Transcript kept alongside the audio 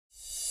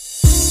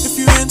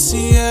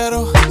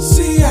Seattle,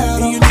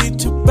 Seattle. And you need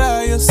to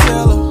buy or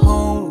sell a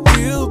home.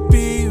 We'll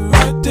be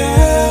right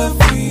there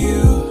for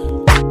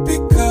you.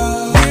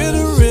 Because we're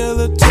the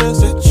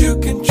realtors that you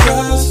can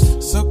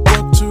trust. So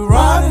go to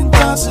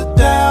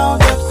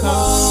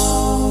ronanddonsitdown.com.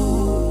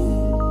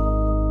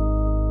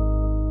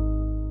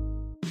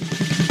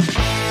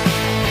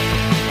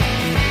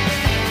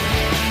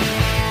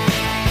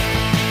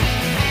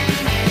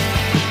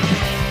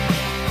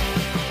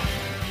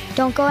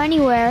 Don't go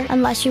anywhere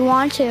unless you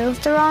want to. It's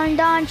the Ron and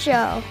Don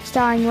Show,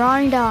 starring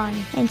Ron and Don,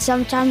 and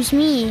sometimes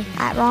me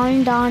at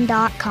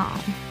ronanddon.com.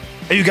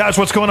 Hey, you guys,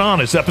 what's going on?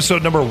 It's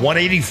episode number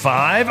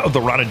 185 of the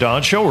Ron and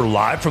Don Show. We're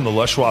live from the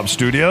Les Schwab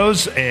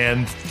studios,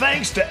 and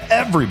thanks to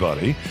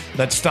everybody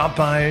that stopped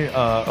by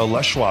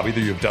Les Schwab. Either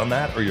you've done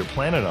that or you're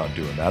planning on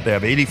doing that. They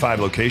have 85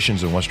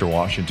 locations in Western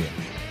Washington,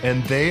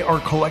 and they are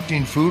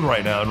collecting food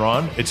right now. And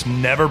Ron, it's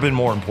never been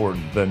more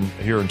important than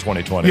here in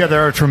 2020. Yeah,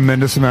 there are a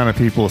tremendous amount of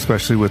people,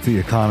 especially with the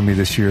economy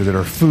this year, that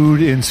are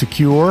food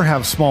insecure,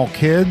 have small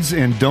kids,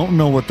 and don't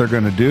know what they're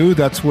going to do.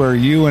 That's where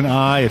you and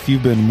I, if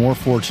you've been more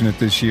fortunate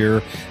this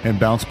year and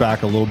bounce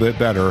back a little bit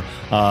better,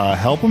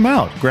 help them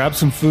out. Grab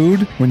some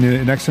food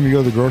next time you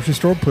go to the grocery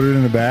store, put it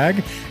in a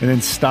bag, and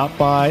then stop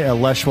by at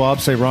Les Schwab,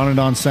 say Ron and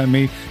Don sent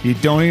me. You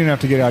don't even have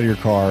to get out of your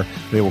car.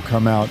 They will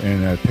come out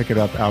and pick it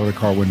up out of the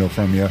car window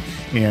from you.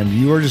 And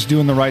you are just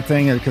doing the right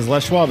thing because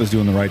Les Schwab is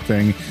doing the right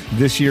thing.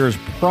 This year is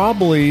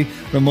probably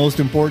the most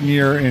important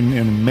year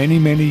in many,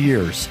 many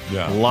years.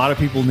 Yeah. A lot of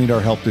people need our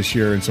help this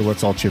year, and so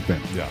let's all chip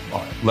in. Yeah. All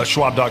right.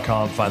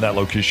 LesSchwab.com. Find that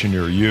location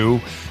near you.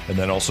 And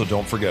then also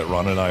don't forget,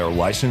 Ron and I are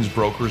licensed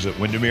brokers at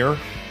Windermere.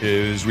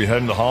 As we head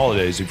into the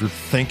holidays, if you're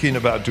thinking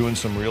about doing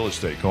some real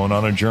estate, going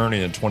on a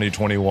journey in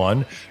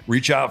 2021,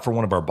 reach out for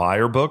one of our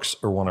buyer books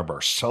or one of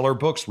our seller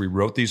books. We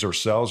wrote these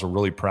ourselves. We're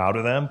really proud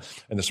of them.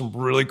 And there's some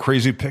really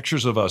crazy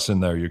pictures of us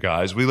in there, you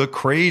guys. We look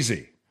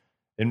crazy.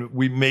 And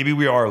maybe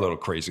we are a little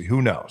crazy. Who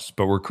knows?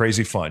 But we're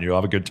crazy fun. You'll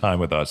have a good time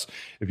with us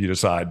if you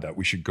decide that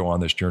we should go on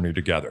this journey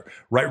together.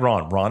 Right,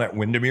 Ron at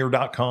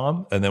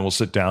windermere.com. And then we'll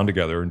sit down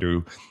together and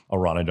do a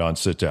Ron and Don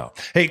sit down.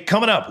 Hey,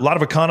 coming up, a lot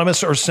of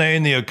economists are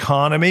saying the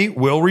economy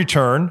will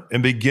return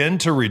and begin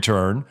to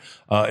return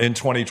in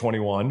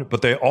 2021.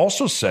 But they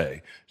also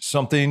say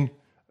something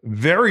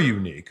very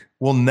unique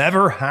will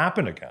never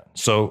happen again.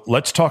 So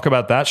let's talk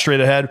about that straight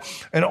ahead.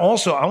 And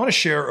also, I want to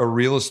share a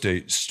real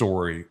estate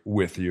story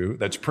with you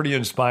that's pretty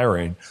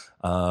inspiring.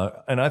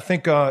 And I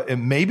think it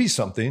may be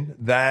something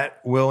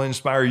that will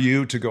inspire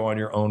you to go on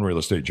your own real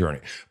estate journey.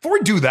 Before we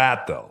do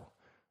that, though,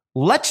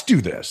 let's do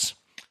this.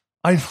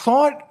 I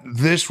thought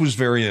this was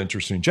very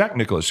interesting. Jack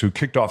Nicklaus, who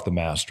kicked off the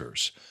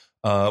Masters,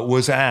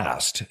 was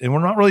asked, and we're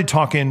not really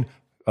talking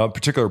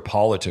particular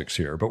politics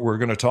here, but we're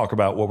going to talk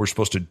about what we're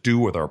supposed to do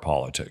with our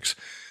politics.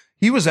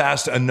 He was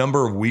asked a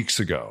number of weeks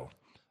ago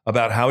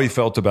about how he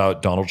felt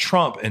about Donald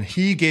Trump, and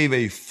he gave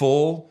a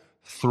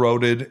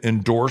full-throated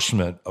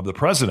endorsement of the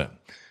president.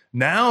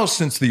 Now,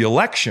 since the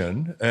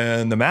election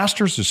and the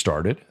Masters has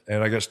started,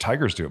 and I guess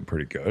Tiger's doing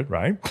pretty good,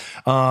 right?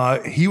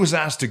 He was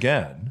asked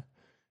again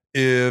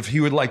if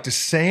he would like to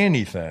say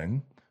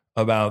anything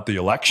about the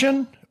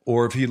election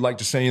or if he'd like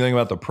to say anything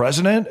about the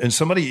president. And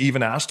somebody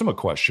even asked him a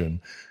question.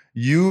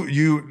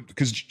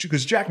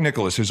 Because Jack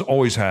Nicklaus has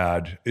always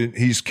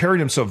he's carried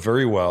himself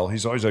very well.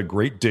 He's always had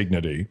great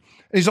dignity. And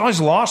he's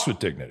always lost with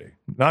dignity.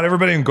 Not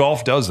everybody in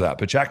golf does that,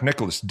 but Jack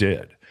Nicklaus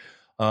did.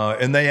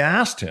 And they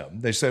asked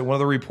him, they said, one of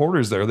the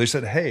reporters there, they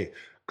said, hey,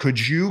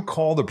 could you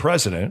call the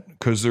president,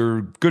 because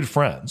they're good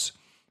friends,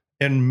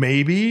 and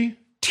maybe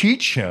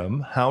teach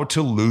him how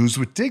to lose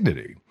with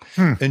dignity?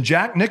 And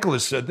Jack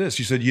Nicklaus said this.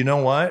 He said, you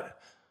know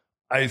what?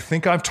 I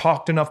think I've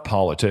talked enough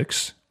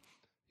politics.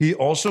 He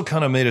also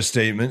kind of made a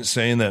statement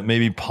saying that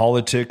maybe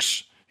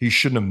politics, he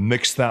shouldn't have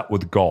mixed that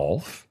with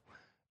golf.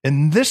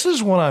 And this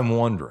is what I'm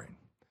wondering.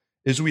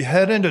 As we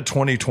head into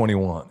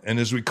 2021 and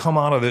as we come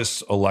out of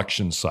this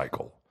election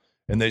cycle,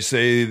 and they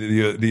say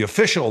the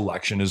official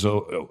election is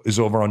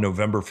over on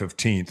November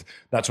 15th,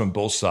 that's when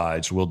both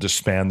sides will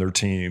disband their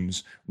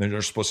teams. And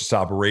they're supposed to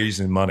stop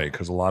raising money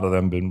because a lot of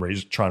them have been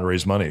trying to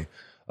raise money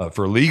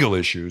for legal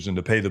issues and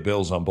to pay the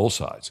bills on both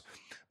sides.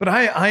 But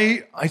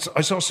I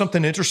saw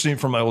something interesting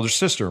from my older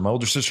sister. My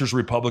older sister's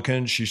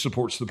Republican. She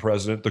supports the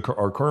president,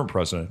 our current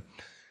president.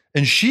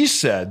 And she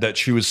said that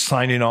she was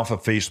signing off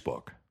of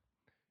Facebook.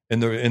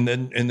 And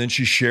then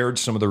she shared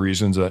some of the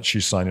reasons that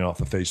she's signing off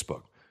of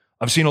Facebook.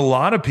 I've seen a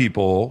lot of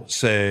people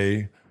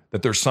say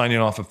that they're signing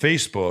off of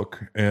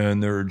Facebook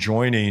and they're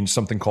joining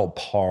something called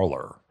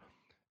Parler.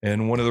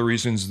 And one of the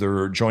reasons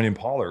they're joining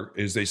Parler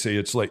is they say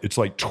it's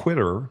like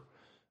Twitter,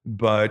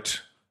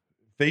 but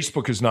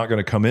Facebook is not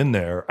going to come in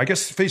there. I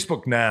guess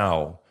Facebook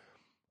now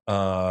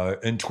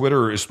and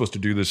Twitter is supposed to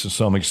do this to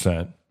some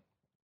extent.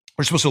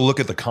 We're supposed to look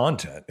at the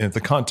content. And if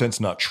the content's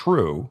not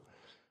true,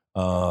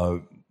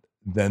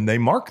 then they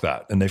mark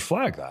that and they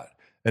flag that.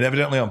 And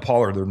evidently on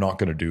Parler, they're not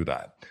going to do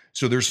that.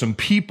 So there's some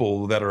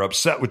people that are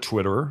upset with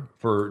Twitter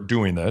for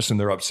doing this, and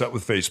they're upset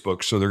with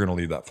Facebook, so they're going to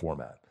leave that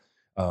format.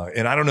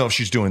 And I don't know if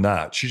she's doing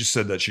that. She just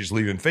said that she's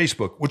leaving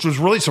Facebook, which was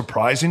really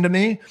surprising to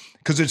me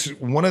because it's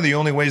one of the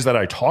only ways that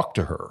I talk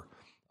to her.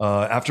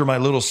 After my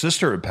little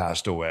sister had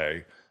passed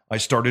away, I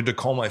started to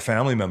call my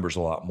family members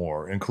a lot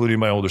more, including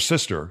my older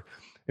sister.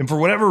 And for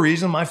whatever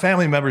reason, my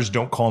family members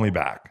don't call me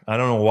back. I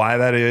don't know why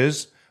that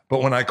is,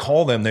 but when I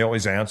call them, they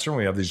always answer and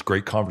we have these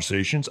great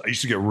conversations. I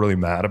used to get really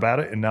mad about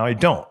it, and now I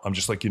don't. I'm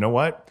just like, you know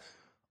what?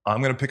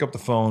 I'm going to pick up the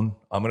phone.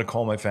 I'm going to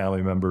call my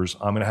family members.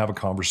 I'm going to have a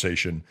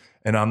conversation,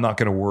 and I'm not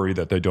going to worry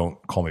that they don't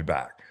call me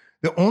back.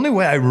 The only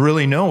way I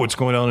really know what's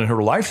going on in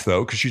her life,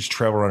 though, because she's a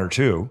travel runner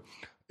too,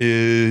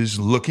 is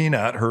looking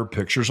at her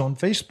pictures on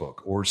Facebook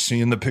or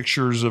seeing the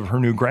pictures of her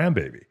new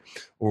grandbaby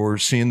or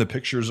seeing the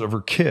pictures of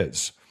her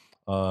kids,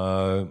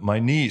 my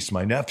niece,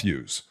 my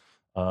nephews.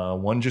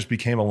 One just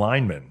became a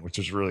lineman, which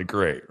is really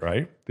great,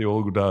 right? The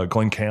old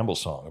Glenn Campbell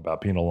song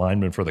about being a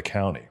lineman for the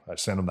county. I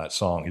sent him that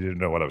song. He didn't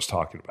know what I was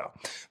talking about.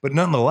 But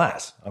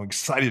nonetheless, I'm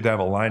excited to have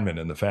a lineman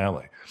in the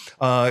family.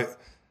 But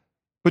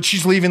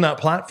she's leaving that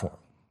platform.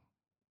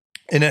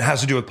 And it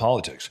has to do with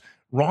politics.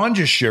 Ron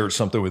just shared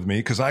something with me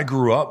because I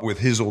grew up with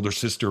his older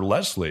sister,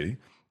 Leslie,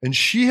 and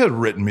she had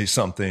written me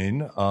something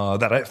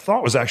that I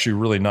thought was actually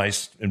really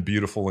nice and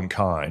beautiful and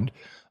kind.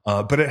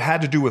 But it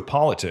had to do with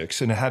politics,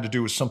 and it had to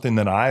do with something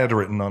that I had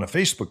written on a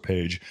Facebook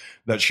page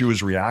that she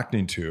was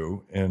reacting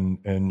to,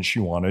 and she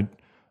wanted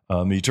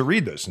me to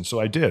read this. And so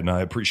I did, and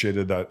I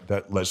appreciated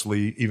that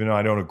Leslie, even though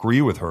I don't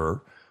agree with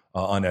her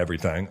on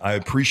everything, I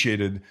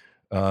appreciated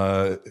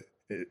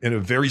in a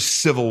very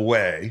civil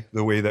way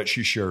the way that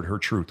she shared her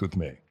truth with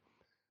me.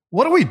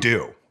 What do we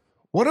do?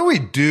 What do we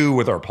do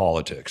with our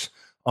politics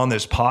on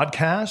this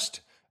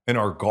podcast, in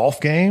our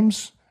golf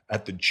games,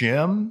 at the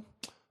gym,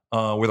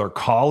 with our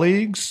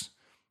colleagues,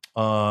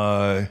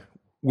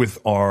 with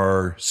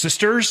our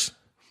sisters,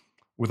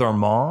 with our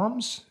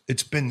moms?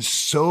 It's been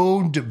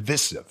so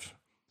divisive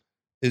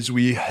as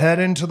we head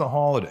into the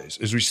holidays,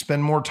 as we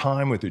spend more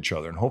time with each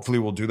other, and hopefully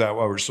we'll do that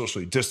while we're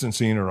socially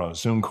distancing or on a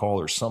Zoom call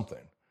or something.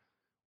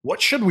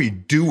 What should we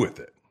do with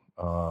it,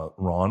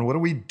 Ron? What do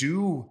we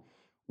do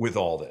with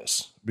all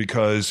this?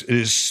 Because it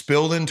is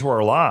spilled into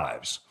our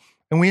lives.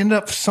 And we end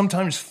up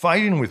sometimes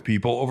fighting with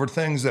people over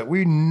things that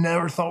we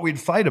never thought we'd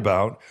fight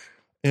about,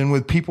 and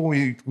with people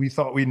we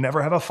thought we'd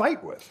never have a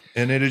fight with.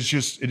 And it is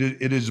just,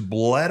 it is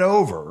bled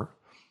over.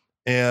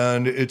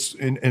 And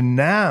and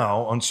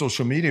now on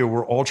social media,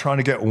 we're all trying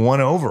to get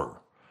one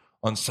over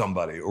on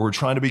somebody, or we're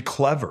trying to be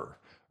clever.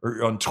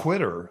 Or on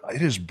Twitter,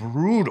 it is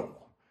brutal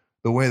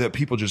the way that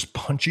people just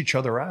punch each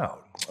other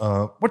out.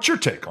 What's your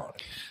take on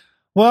it?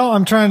 Well,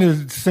 I'm trying to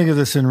think of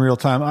this in real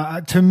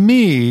time. To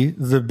me,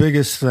 the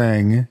biggest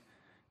thing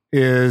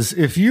is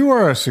if you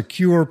are a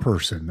secure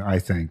person, I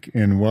think,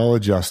 and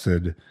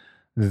well-adjusted,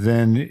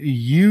 then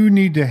you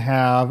need to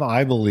have,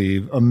 I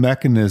believe, a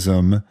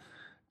mechanism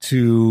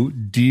to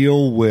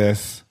deal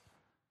with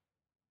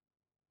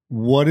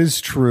what is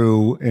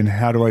true and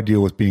how do I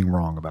deal with being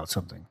wrong about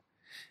something.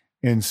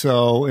 And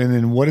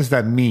then what does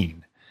that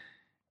mean?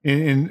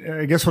 And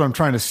I guess what I'm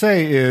trying to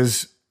say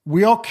is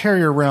we all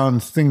carry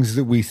around things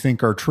that we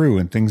think are true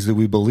and things that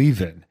we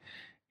believe in.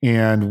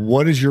 And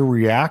what is your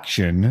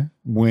reaction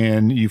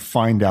when you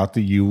find out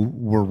that you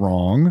were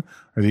wrong?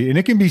 And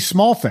it can be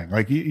small thing.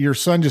 Like your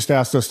son just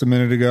asked us a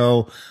minute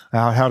ago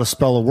how to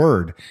spell a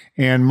word.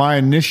 And my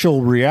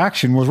initial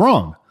reaction was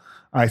wrong.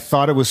 I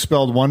thought it was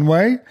spelled one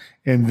way.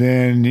 And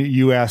then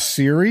you asked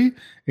Siri,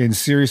 and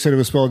Siri said it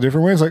was spelled a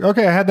different way. It's like,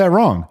 okay, I had that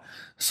wrong.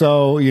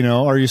 So,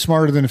 are you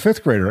smarter than a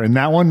fifth grader? And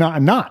that one,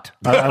 not.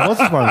 I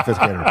wasn't smarter than a fifth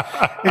grader.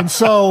 And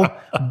so,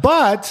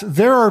 but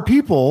there are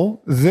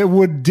people that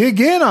would dig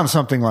in on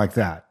something like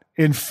that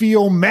and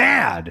feel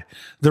mad.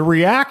 The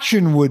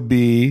reaction would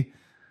be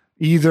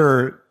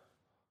either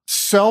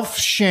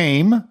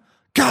self-shame.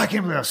 God, I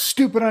can't believe how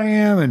stupid I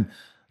am. And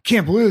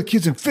can't believe the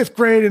kid's in fifth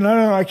grade and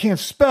I can't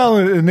spell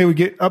it. And they would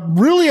get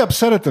really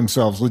upset at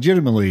themselves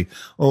legitimately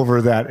over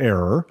that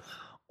error.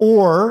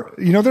 Or,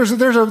 you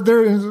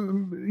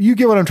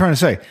get what I'm trying to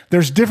say.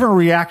 There's different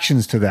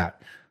reactions to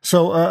that.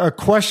 So a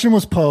question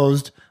was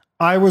posed.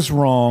 I was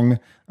wrong.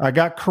 I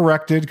got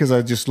corrected because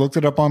I just looked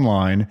it up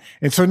online.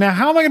 And so now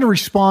how am I going to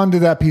respond to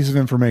that piece of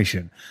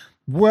information?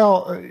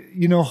 Well,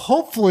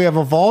 hopefully I've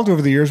evolved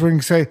over the years where you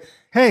can say,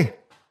 hey,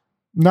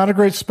 not a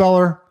great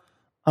speller.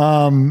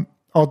 I'll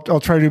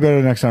try to do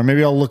better next time.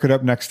 Maybe I'll look it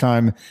up next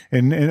time.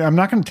 And I'm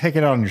not going to take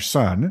it out on your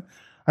son.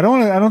 I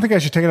don't think I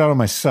should take it out on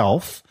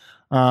myself.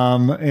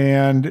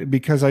 And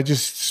because I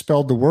just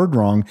spelled the word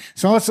wrong.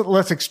 So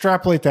let's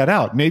extrapolate that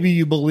out. Maybe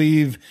you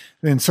believe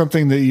in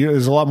something that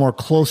is a lot more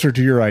closer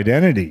to your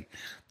identity.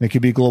 It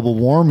could be global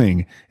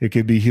warming. It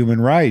could be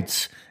human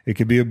rights. It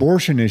could be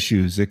abortion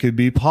issues. It could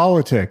be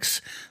politics,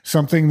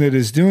 something that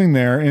is doing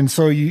there. And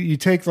so you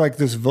take like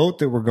this vote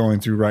that we're going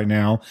through right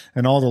now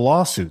and all the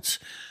lawsuits.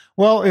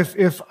 Well,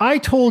 if I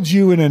told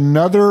you in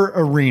another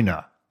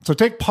arena, so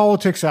take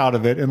politics out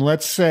of it, and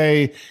let's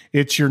say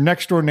it's your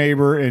next door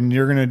neighbor, and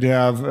you're going to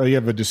you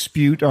have a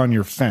dispute on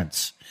your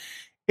fence.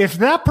 If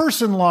that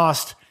person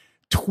lost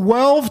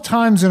 12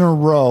 times in a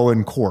row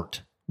in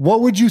court,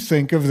 what would you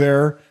think of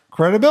their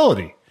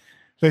credibility.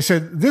 They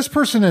said, this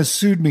person has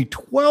sued me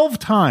 12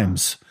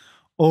 times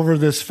over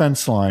this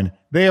fence line.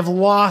 They have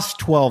lost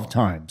 12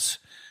 times.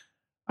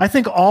 I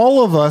think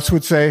all of us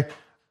would say,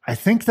 I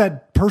think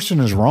that person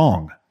is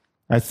wrong.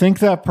 I think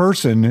that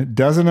person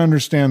doesn't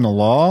understand the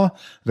law.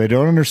 They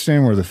don't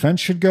understand where the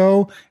fence should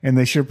go, and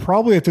they should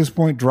probably at this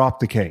point drop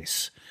the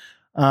case.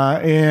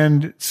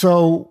 And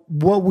so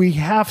what we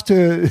have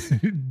to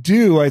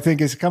do, I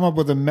think, is come up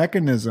with a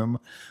mechanism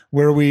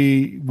where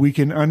we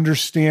can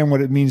understand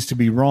what it means to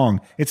be wrong.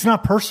 It's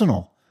not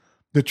personal.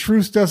 The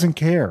truth doesn't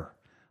care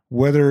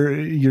whether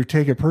you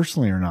take it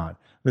personally or not.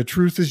 The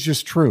truth is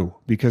just true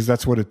because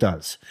that's what it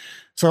does.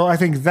 So I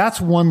think that's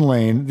one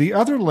lane. The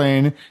other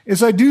lane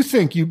is I do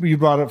think you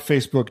brought up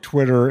Facebook,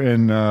 Twitter,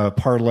 and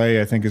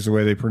parlay, I think is the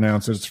way they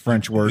pronounce it. It's a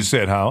French word. You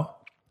say it how?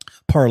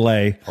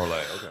 Parlay.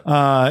 Parlay,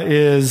 okay.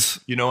 Is...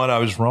 You know what? I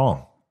was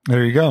wrong.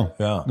 There you go.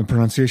 Yeah. The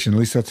pronunciation, at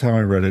least that's how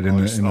I read it in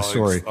the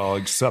story. I'll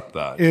accept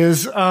that.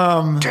 Is,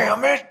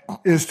 damn it!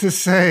 Is to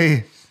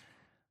say...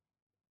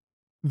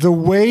 The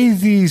way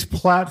these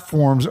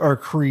platforms are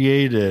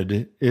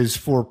created is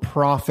for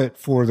profit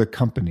for the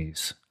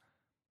companies.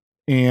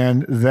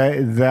 And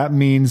that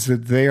means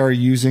that they are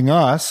using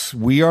us.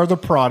 We are the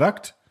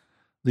product.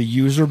 The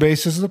user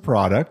base is the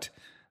product.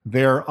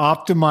 They're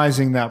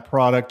optimizing that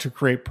product to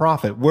create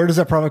profit. Where does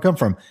that profit come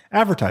from?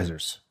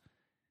 Advertisers.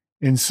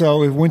 And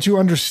so once you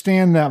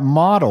understand that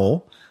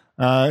model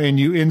and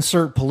you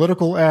insert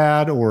political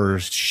ad or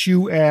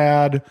shoe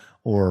ad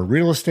or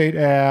real estate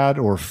ad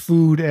or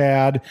food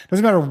ad,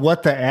 doesn't matter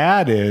what the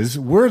ad is,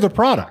 we're the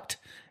product.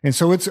 And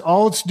so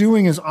it's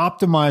doing is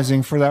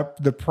optimizing for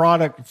the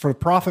product for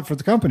profit for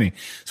the company.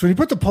 So when you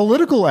put the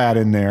political ad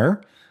in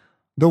there,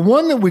 the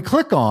one that we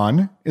click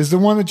on is the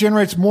one that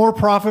generates more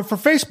profit for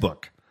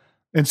Facebook.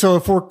 And so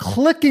if we're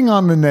clicking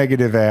on the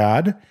negative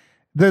ad,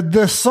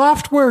 the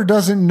software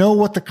doesn't know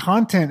what the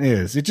content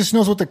is. It just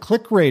knows what the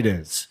click rate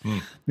is.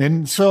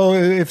 And so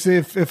if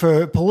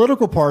a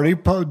political party,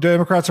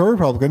 Democrats or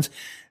Republicans,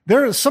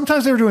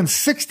 sometimes they're doing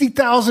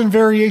 60,000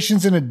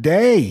 variations in a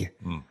day.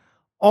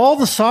 All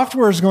the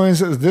software is going,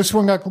 this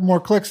one got more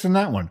clicks than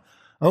that one.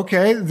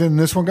 Okay, then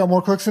this one got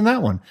more clicks than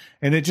that one.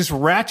 And it just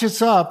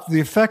ratchets up the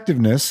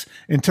effectiveness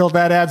until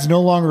that ad's no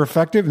longer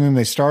effective, and then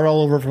they start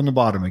all over from the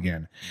bottom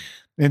again.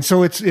 And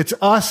so it's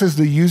us as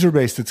the user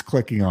base that's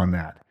clicking on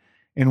that.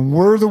 And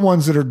we're the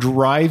ones that are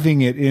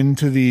driving it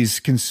into these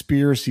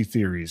conspiracy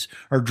theories,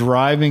 or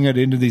driving it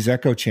into these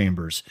echo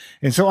chambers.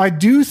 And so I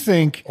do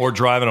think... Or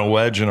driving a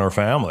wedge in our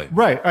family.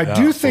 Right. I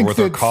do think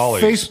that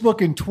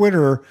Facebook and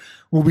Twitter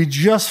will be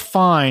just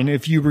fine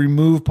if you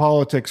remove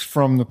politics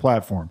from the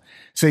platform.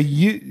 Say,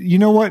 you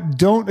know what?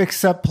 Don't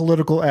accept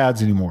political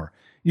ads anymore.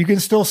 You can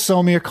still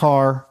sell me a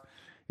car.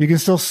 You can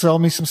still sell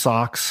me some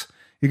socks.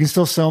 You can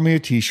still sell me a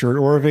t-shirt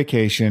or a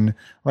vacation.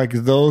 Like,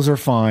 those are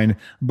fine.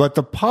 But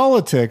the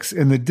politics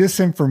and the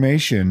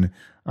disinformation,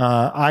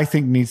 I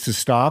think, needs to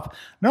stop.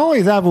 Not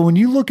only that, but when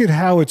you look at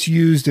how it's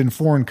used in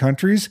foreign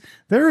countries,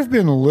 there have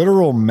been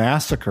literal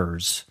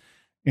massacres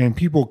and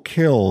people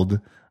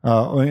killed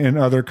in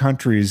other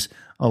countries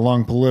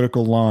along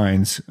political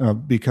lines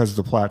because of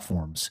the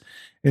platforms.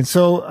 And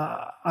so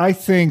I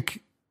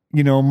think,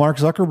 Mark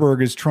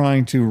Zuckerberg is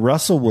trying to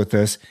wrestle with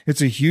this.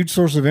 It's a huge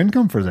source of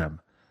income for them.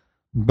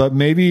 But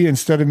maybe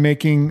instead of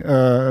making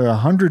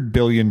 $100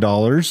 billion,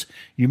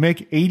 you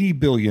make $80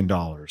 billion.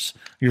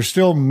 You're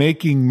still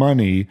making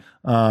money.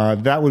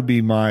 That would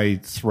be my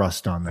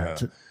thrust on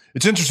that. Yeah.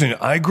 It's interesting.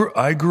 I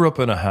grew up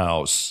in a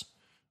house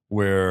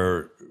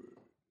where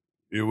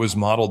it was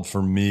modeled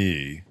for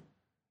me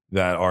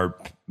that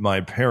my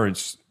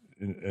parents,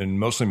 and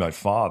mostly my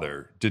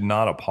father, did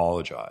not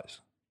apologize.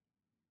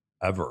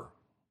 Ever.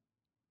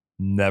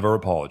 Never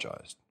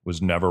apologized.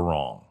 Was never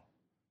wrong.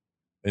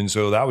 And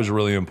so that was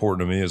really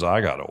important to me as I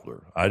got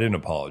older. I didn't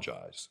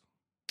apologize.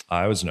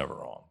 I was never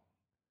wrong.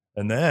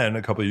 And then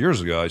a couple of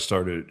years ago, I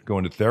started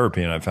going to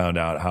therapy, and I found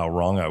out how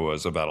wrong I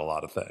was about a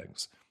lot of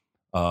things.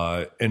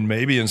 And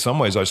maybe in some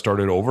ways I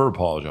started over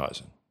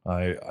apologizing.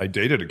 I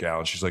dated a gal,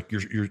 and she's like,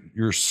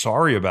 you're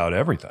sorry about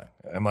everything.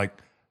 I'm like,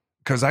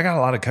 because I got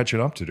a lot of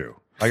catching up to do.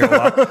 I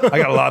got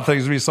a lot of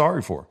things to be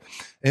sorry for.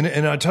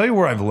 And I'll tell you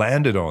where I've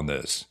landed on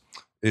this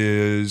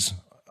is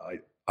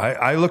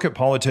I look at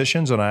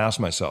politicians and I ask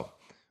myself,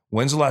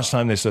 when's the last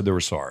time they said they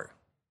were sorry?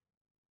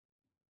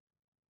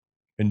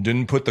 And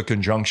didn't put the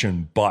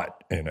conjunction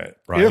but in it,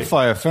 right? If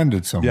I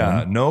offended someone.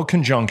 Yeah, no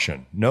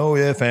conjunction. No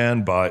if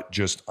and but,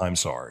 just I'm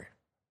sorry.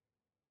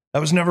 That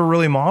was never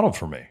really modeled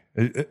for me.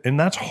 And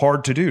that's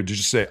hard to do, to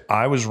just say,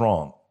 I was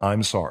wrong.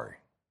 I'm sorry.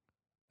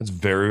 It's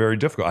very, very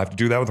difficult. I have to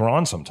do that with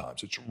Ron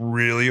sometimes. It's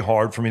really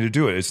hard for me to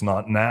do it. It's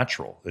not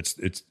natural.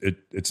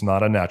 It's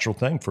not a natural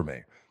thing for me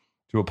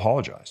to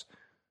apologize.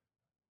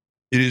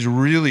 It has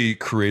really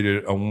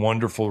created a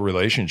wonderful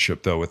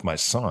relationship, though, with my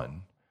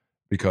son,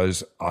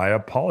 because I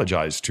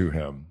apologize to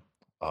him.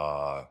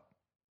 And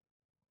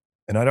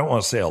I don't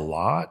want to say a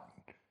lot,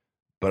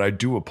 but I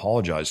do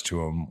apologize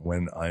to him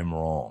when I'm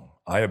wrong.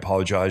 I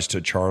apologize to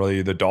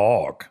Charlie the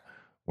dog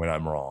when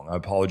I'm wrong. I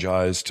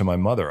apologize to my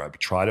mother. I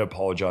try to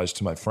apologize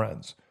to my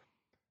friends.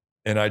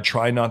 And I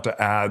try not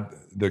to add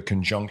the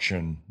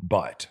conjunction,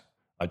 but.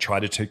 I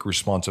try to take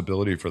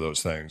responsibility for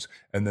those things.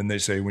 And then they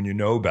say, when you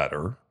know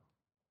better,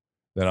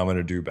 then I'm going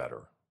to do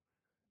better.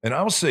 And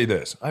I'll say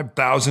this. I have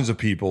thousands of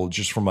people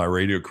just from my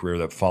radio career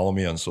that follow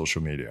me on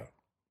social media.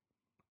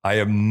 I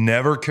have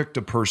never kicked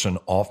a person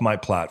off my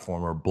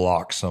platform or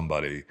blocked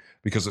somebody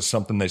because of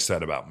something they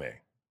said about me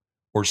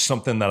or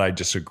something that I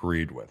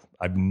disagreed with.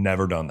 I've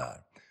never done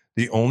that.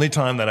 The only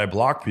time that I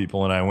blocked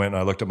people and I went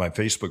and I looked at my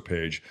Facebook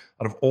page,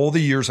 out of all the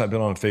years I've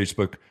been on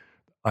Facebook,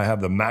 I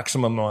have the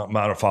maximum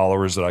amount of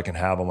followers that I can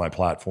have on my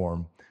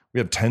platform. We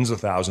have tens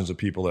of thousands of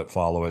people that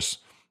follow us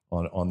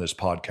on this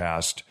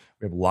podcast.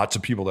 We have lots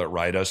of people that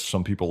write us.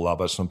 Some people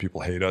love us, some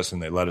people hate us,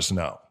 and they let us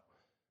know.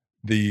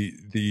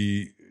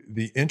 The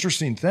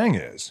interesting thing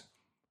is,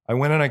 I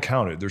went and I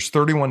counted. There's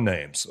 31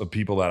 names of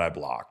people that I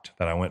blocked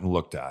that I went and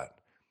looked at.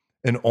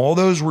 And all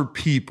those were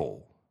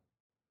people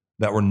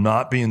that were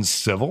not being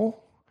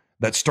civil,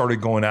 that started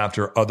going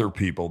after other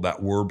people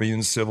that were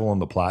being civil on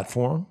the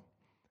platform.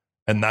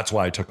 And that's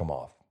why I took them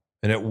off.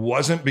 And it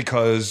wasn't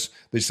because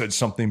they said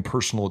something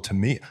personal to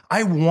me.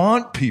 I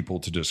want people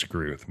to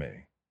disagree with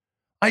me.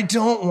 I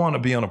don't want to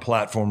be on a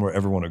platform where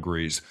everyone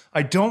agrees.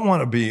 I don't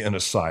want to be in a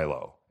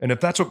silo. And if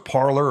that's what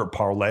Parler or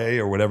Parlay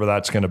or whatever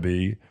that's going to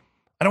be,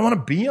 I don't want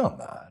to be on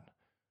that.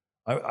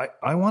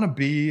 I want to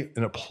be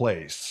in a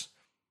place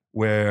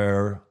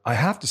where I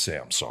have to say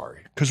I'm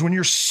sorry. Because when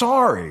you're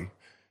sorry,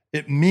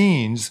 it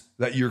means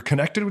that you're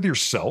connected with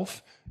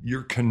yourself,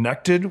 you're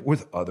connected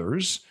with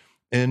others,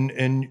 and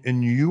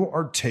you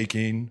are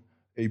taking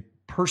a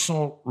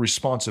personal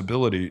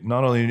responsibility,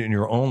 not only in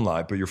your own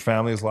life, but your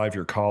family's life,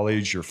 your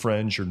colleagues, your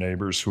friends, your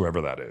neighbors, whoever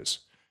that is.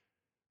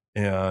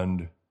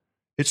 And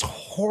it's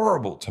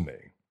horrible to me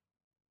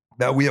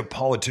that we have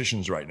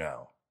politicians right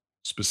now,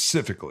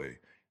 specifically,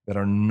 that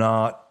are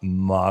not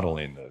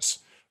modeling this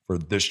for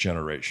this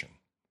generation.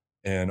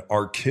 And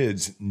our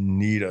kids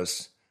need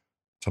us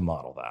to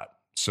model that.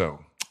 So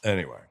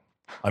anyway,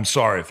 I'm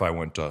sorry if I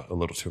went a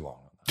little too long on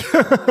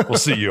that. We'll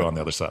see you on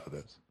the other side of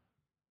this.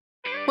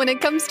 When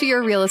it comes to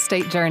your real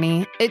estate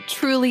journey, it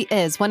truly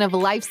is one of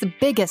life's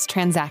biggest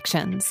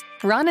transactions.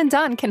 Ron and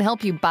Don can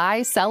help you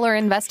buy, sell, or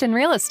invest in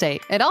real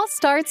estate. It all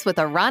starts with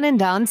a Ron and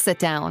Don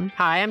sit-down.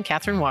 Hi, I'm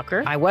Catherine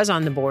Walker. I was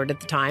on the board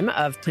at the time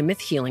of Plymouth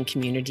Healing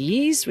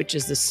Communities, which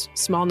is this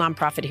small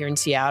nonprofit here in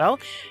Seattle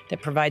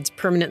that provides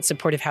permanent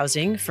supportive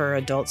housing for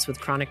adults with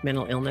chronic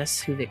mental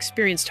illness who've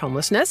experienced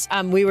homelessness.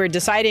 We were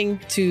deciding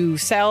to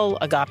sell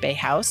Agape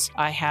House.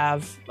 I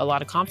have a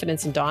lot of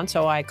confidence in Don,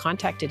 so I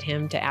contacted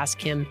him to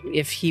ask him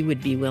if he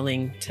would be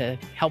willing to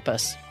help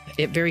us.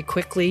 It very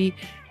quickly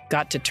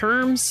got to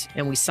terms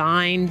and we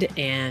signed,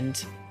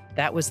 and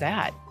that was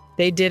that.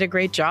 They did a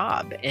great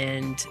job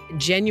and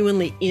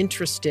genuinely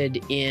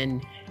interested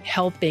in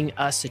helping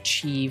us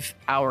achieve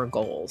our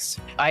goals.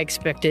 I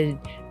expected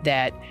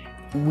that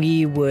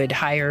we would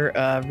hire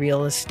a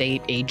real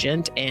estate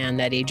agent and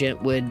that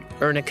agent would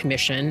earn a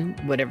commission,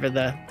 whatever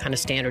the kind of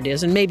standard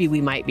is. And maybe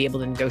we might be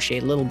able to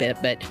negotiate a little bit,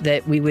 but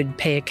that we would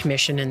pay a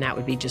commission and that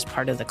would be just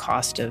part of the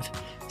cost of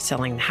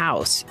selling the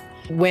house.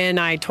 When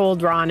I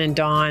told Ron and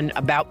Don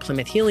about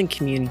Plymouth Healing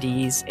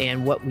Communities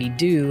and what we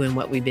do and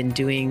what we've been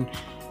doing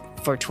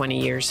for 20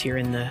 years here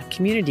in the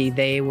community,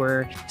 they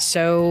were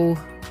so,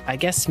 I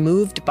guess,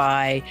 moved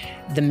by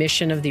the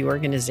mission of the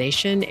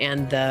organization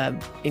and the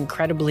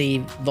incredibly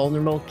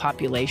vulnerable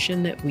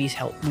population that we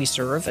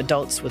serve,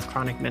 adults with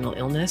chronic mental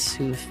illness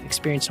who've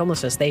experienced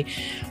homelessness. They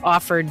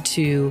offered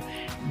to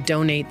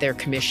donate their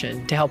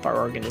commission to help our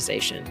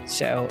organization.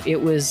 So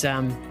it was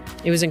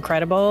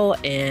incredible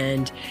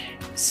and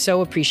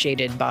so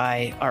appreciated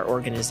by our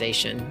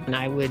organization. And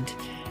I would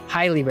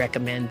highly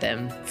recommend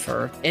them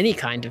for any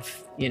kind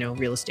of,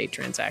 real estate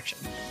transaction.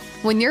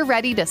 When you're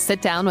ready to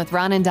sit down with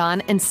Ron and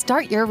Don and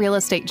start your real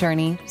estate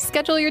journey,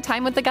 schedule your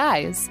time with the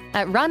guys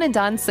at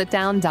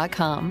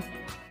ronanddonsitdown.com.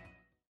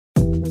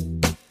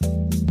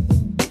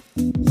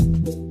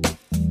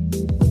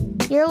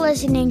 You're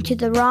listening to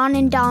The Ron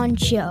and Don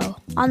Show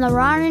on the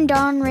Ron and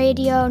Don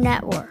Radio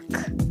Network.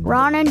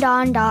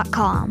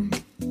 ronanddon.com.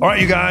 All right,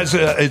 you guys,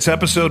 it's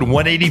episode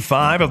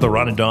 185 of the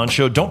Ron and Don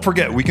Show. Don't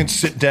forget, we can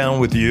sit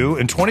down with you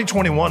in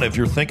 2021 if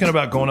you're thinking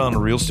about going on a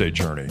real estate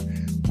journey.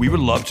 We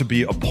would love to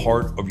be a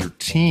part of your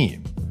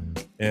team.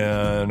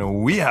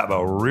 And we have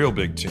a real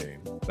big team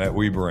that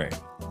we bring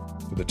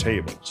to the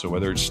table. So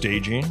whether it's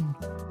staging,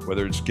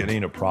 whether it's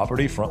getting a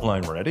property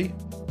frontline ready,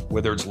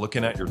 whether it's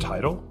looking at your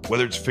title,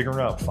 whether it's figuring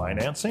out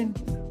financing,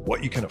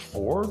 what you can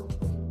afford,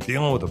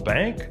 dealing with a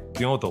bank,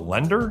 dealing with a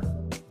lender,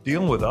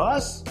 dealing with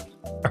us.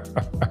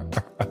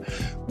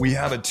 We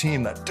have a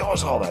team that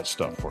does all that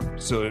stuff for you.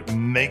 So it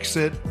makes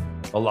it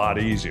a lot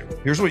easier.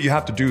 Here's what you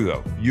have to do,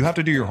 though. You have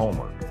to do your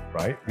homework,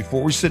 right?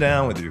 Before we sit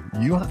down with you,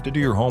 you have to do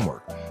your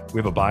homework. We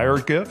have a buyer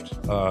gift.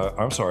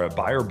 A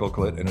buyer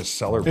booklet and a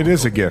seller booklet. It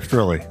is a gift,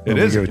 really. It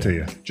is give it to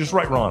you. Just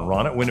write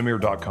Ron at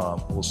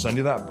windermere.com. We'll send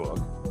you that book.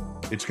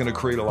 It's going to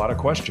create a lot of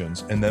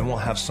questions, and then we'll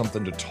have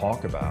something to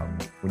talk about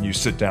when you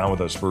sit down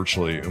with us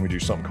virtually, and we do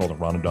something called a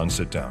Ron and Don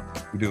Sit Down.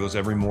 We do those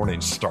every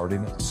morning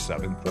starting at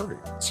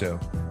 7:30. So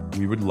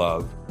we would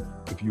love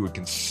if you would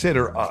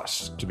consider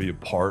us to be a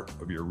part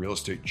of your real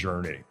estate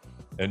journey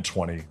in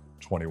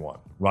 2021.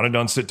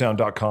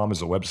 RonandDonSitDown.com is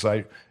the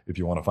website. If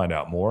you want to find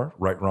out more,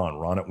 write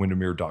Ron at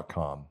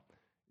Windermere.com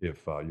if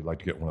you'd like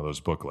to get one of those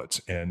booklets.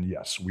 And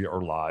yes, we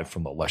are live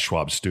from the Les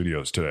Schwab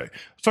studios today.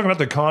 Let's talk about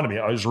the economy.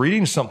 I was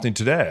reading something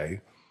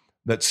today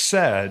that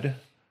said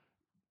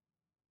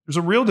there's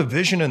a real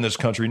division in this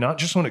country, not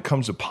just when it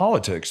comes to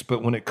politics,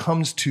 but when it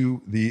comes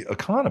to the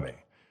economy.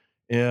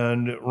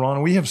 And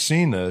Ron, we have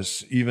seen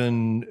this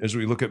even as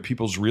we look at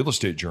people's real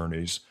estate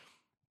journeys.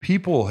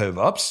 People have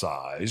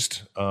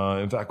upsized.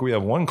 In fact, we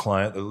have one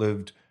client that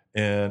lived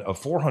in a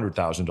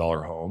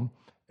 $400,000 home,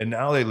 and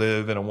now they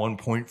live in a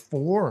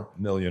 $1.4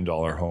 million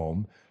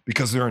home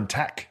because they're in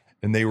tech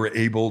and they were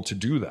able to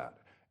do that.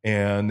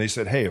 And they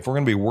said, hey, if we're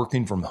going to be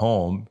working from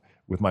home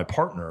with my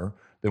partner,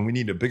 then we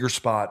need a bigger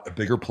spot, a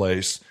bigger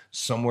place,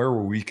 somewhere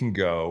where we can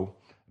go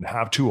and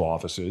have two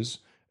offices.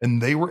 And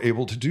they were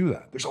able to do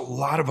that. There's a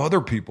lot of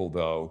other people,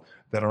 though,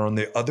 that are on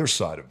the other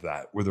side of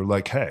that, where they're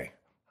like, hey,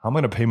 how am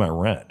I going to pay my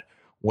rent?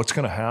 What's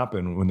going to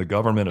happen when the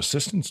government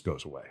assistance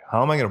goes away?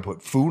 How am I going to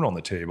put food on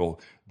the table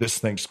this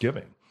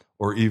Thanksgiving?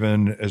 Or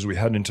even as we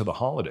head into the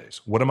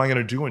holidays? What am I going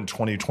to do in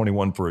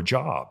 2021 for a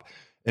job?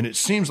 And it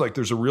seems like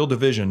there's a real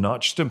division, not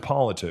just in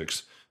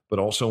politics, but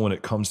also when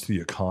it comes to the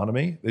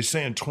economy. They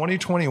say in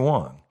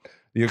 2021,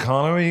 the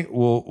economy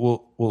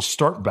will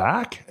start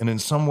back, and in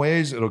some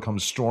ways it'll come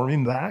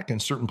storming back in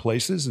certain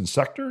places and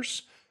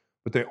sectors.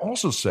 But they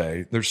also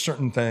say there's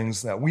certain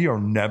things that we are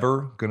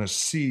never going to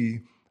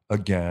see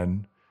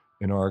again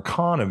in our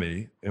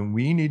economy, and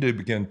we need to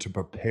begin to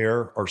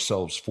prepare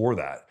ourselves for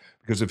that.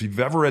 Because if you've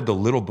ever read the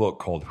little book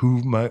called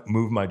Who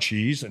Moved My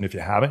Cheese, and if you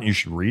haven't, you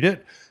should read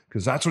it,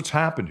 because that's what's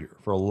happened here.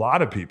 For a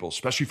lot of people,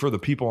 especially for the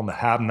people on the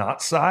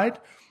have-not side,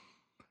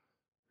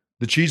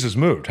 the cheese has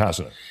moved,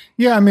 hasn't it?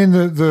 Yeah, I mean,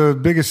 the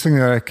biggest thing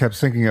that I kept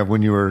thinking of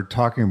when you were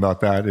talking about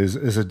that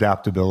is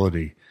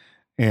adaptability.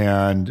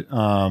 And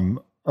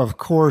of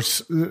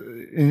course,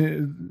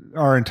 in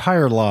our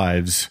entire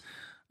lives,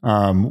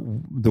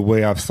 the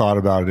way I've thought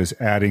about it is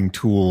adding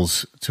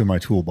tools to my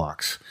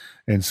toolbox.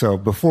 And so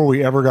before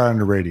we ever got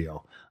into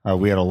radio,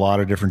 we had a lot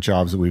of different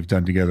jobs that we've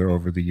done together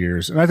over the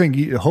years. And I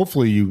think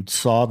hopefully you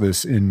saw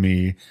this in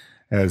me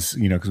as,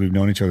 you know, because we've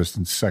known each other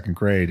since second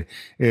grade,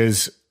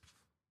 is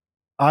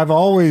I've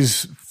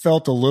always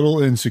felt a little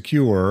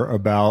insecure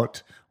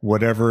about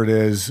whatever it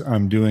is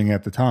I'm doing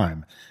at the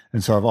time.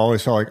 And so I've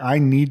always felt like I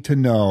need to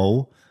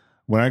know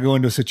when I go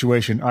into a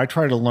situation, I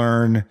try to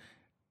learn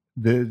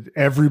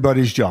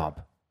everybody's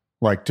job,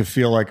 like to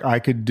feel like I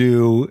could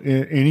do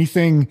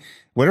anything,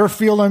 whatever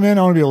field I'm in,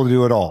 I want to be able to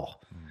do it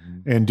all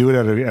and do it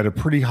at a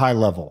pretty high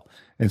level.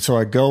 And so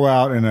I go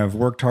out and I've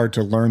worked hard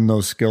to learn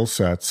those skill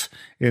sets,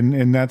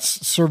 and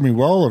that's served me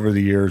well over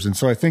the years. And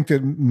so I think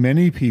that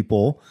many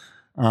people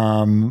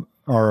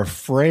are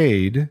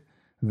afraid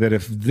that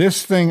if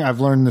this thing, I've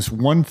learned this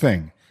one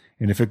thing,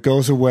 and if it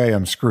goes away,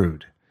 I'm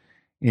screwed.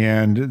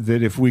 And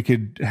that if we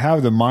could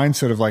have the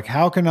mindset of like,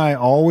 how can I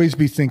always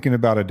be thinking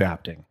about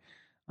adapting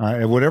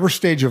at whatever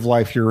stage of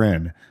life you're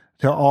in,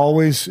 to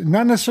always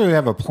not necessarily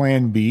have a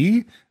plan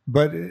B,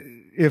 but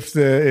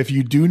if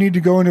you do need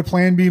to go into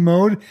plan B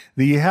mode,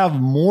 that you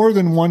have more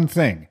than one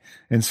thing.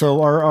 And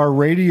so our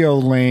radio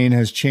lane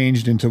has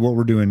changed into what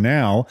we're doing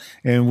now.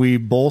 And we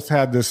both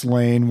had this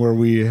lane where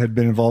we had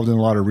been involved in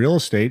a lot of real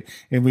estate,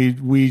 and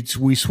we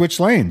switched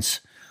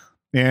lanes.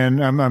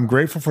 And I'm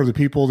grateful for the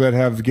people that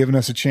have given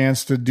us a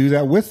chance to do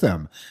that with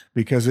them,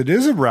 because it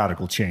is a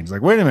radical change.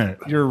 Like, wait a minute,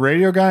 you're a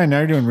radio guy and now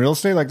you're doing real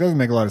estate? Like, doesn't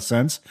make a lot of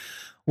sense.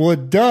 Well,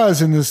 it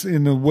does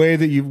in the way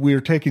that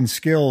we're taking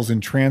skills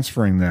and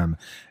transferring them.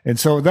 And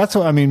so that's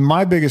what, I mean,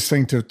 my biggest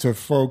thing to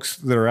folks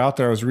that are out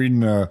there, I was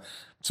reading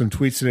some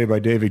tweets today by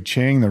David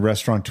Chang, the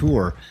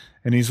restaurateur,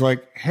 and he's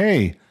like,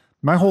 hey,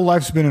 my whole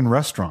life's been in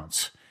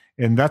restaurants,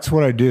 and that's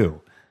what I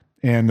do.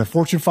 And the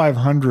Fortune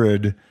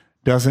 500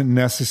 doesn't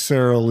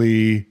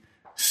necessarily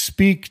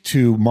speak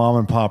to mom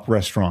and pop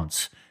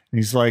restaurants. And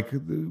he's like,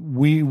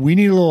 we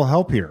need a little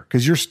help here,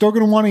 because you're still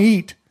going to want to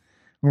eat,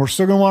 and we're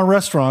still going to want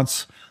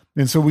restaurants.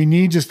 And so we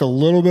need just a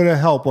little bit of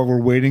help while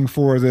we're waiting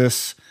for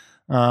this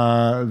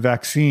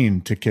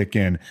vaccine to kick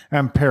in.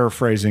 I'm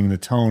paraphrasing the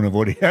tone of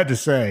what he had to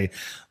say,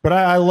 but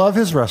I love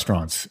his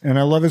restaurants, and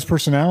I love his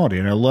personality,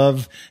 and I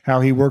love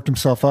how he worked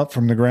himself up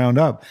from the ground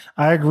up.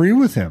 I agree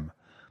with him.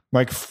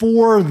 Like,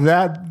 for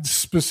that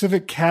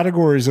specific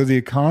categories of the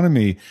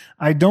economy,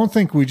 I don't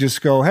think we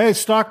just go, hey,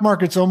 stock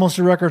market's almost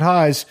at record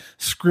highs,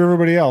 screw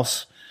everybody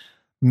else.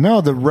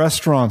 No, the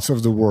restaurants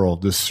of the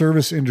world, the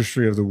service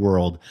industry of the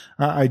world,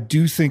 I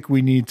do think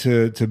we need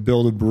to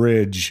build a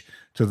bridge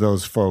to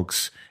those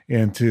folks,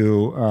 and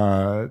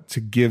to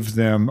give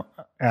them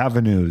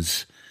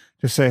avenues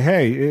to say,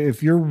 hey,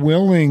 if you're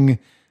willing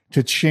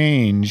to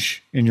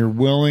change and you're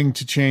willing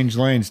to change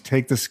lanes,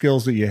 take the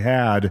skills that you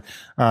had.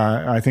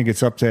 I think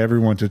it's up to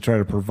everyone to try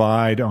to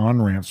provide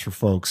on-ramps for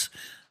folks.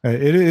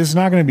 It is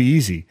not going to be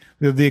easy.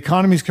 The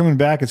economy's coming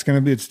back. It's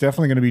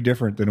definitely going to be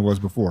different than it was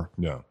before.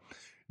 Yeah.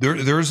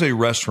 There's a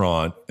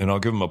restaurant, and I'll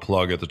give them a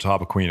plug at the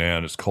top of Queen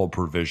Anne. It's called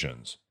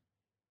Provisions.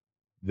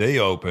 They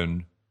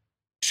opened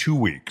 2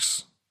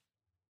 weeks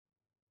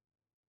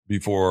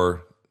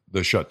before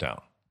the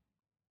shutdown.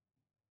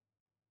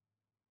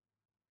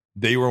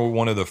 They were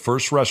one of the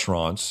first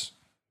restaurants,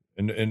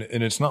 and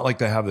it's not like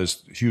they have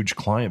this huge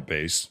client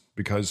base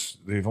because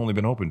they've only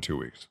been open 2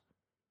 weeks.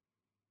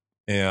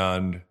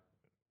 And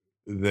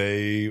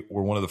they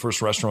were one of the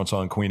first restaurants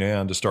on Queen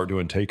Anne to start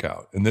doing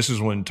takeout. And this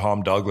is when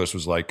Tom Douglas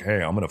was like,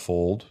 hey, I'm going to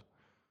fold.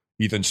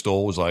 Ethan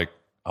Stoll was like,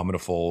 I'm going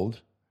to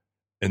fold.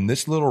 And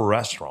this little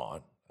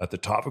restaurant at the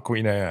top of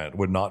Queen Anne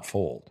would not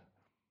fold.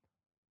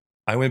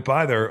 I went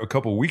by there a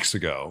couple weeks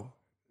ago.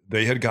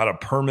 They had got a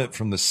permit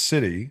from the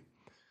city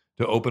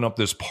to open up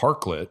this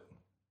parklet.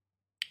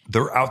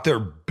 They're out there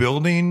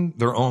building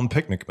their own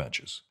picnic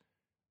benches.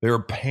 They're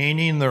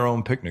painting their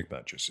own picnic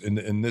benches.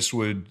 And this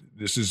would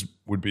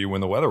be when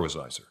the weather was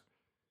nicer.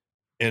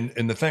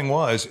 And the thing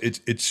was,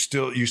 it's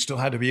still, you still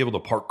had to be able to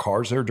park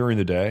cars there during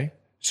the day.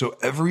 So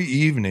every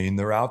evening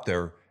they're out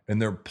there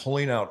and they're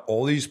pulling out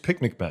all these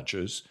picnic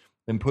benches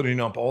and putting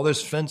up all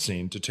this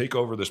fencing to take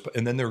over this.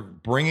 And then they're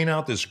bringing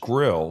out this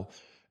grill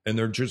and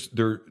they're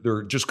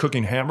just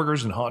cooking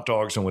hamburgers and hot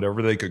dogs and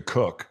whatever they could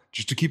cook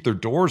just to keep their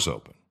doors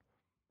open.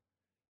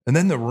 And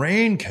then the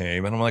rain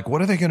came, and I'm like,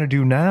 what are they going to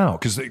do now?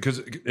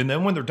 And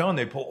then when they're done,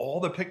 they pull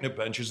all the picnic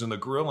benches and the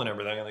grill and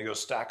everything, and they go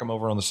stack them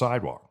over on the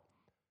sidewalk.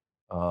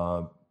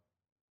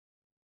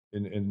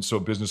 And so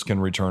business can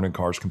return and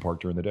cars can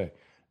park during the day.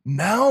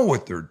 Now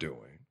what they're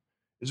doing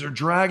is they're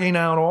dragging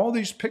out all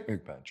these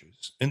picnic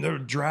benches, and they're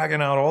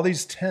dragging out all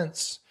these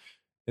tents,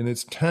 and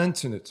it's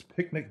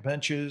picnic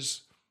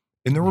benches,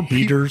 and there were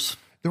heaters.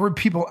 There were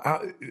people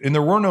out, and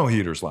there were no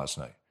heaters last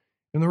night,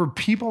 and there were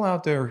people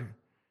out there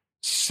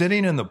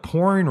sitting in the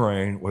pouring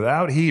rain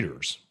without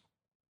heaters,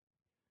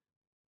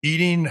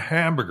 eating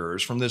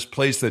hamburgers from this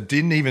place that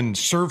didn't even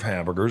serve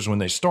hamburgers when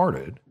they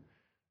started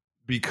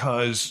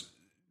because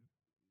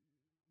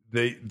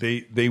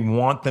they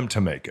want them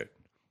to make it.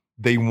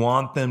 They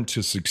want them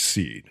to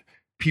succeed.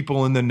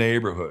 People in the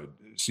neighborhood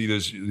see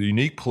this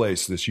unique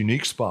place, this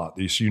unique spot,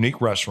 this unique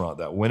restaurant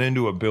that went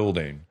into a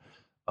building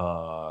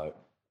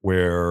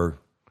where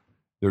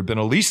there had been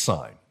a lease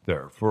sign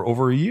there for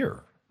over a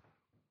year.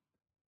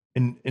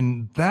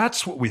 And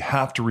that's what we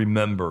have to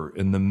remember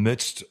in the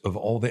midst of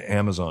all the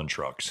Amazon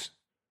trucks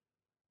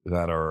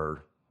that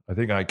are, I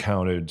think I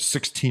counted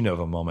 16 of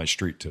them on my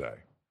street today.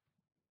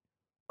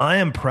 I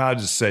am proud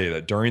to say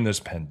that during this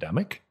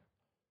pandemic,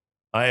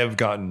 I have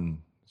gotten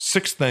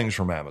 6 things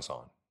from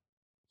Amazon.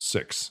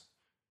 6.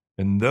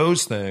 And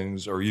those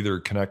things are either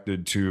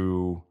connected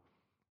to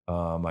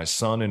my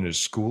son and his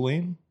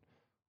schooling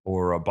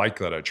or a bike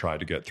that I tried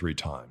to get 3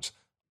 times.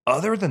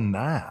 Other than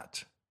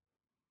that,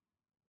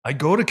 I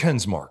go to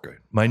Ken's Market,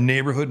 my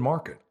neighborhood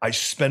market. I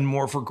spend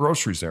more for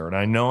groceries there, and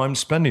I know I'm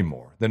spending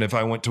more than if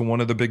I went to one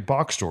of the big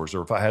box stores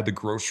or if I had the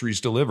groceries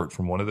delivered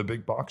from one of the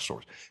big box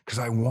stores because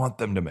I want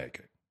them to make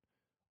it.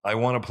 I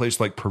want a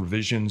place like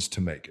Provisions to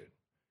make it.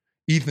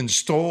 Ethan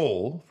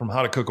Stoll from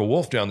How to Cook a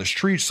Wolf down the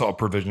street saw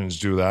Provisions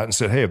do that and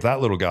said, hey, if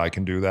that little guy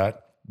can do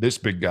that, this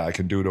big guy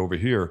can do it over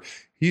here.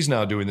 He's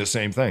now doing the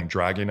same thing,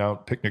 dragging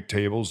out picnic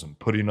tables and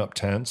putting up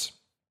tents.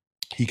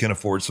 He can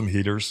afford some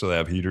heaters, so they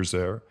have heaters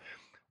there.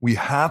 We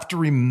have to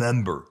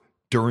remember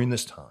during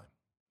this time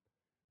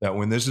that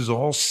when this is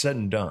all said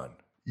and done,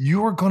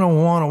 you are going to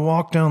want to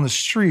walk down the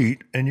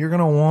street and you're going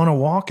to want to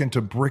walk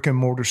into brick and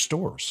mortar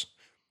stores.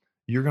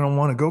 You're going to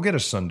want to go get a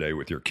sundae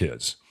with your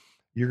kids.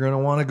 You're going to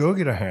want to go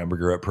get a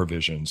hamburger at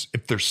Provisions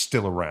if they're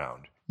still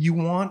around. You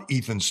want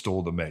Ethan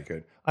Stoll to make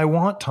it. I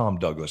want Tom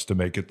Douglas to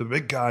make it, the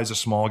big guys, the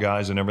small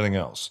guys, and everything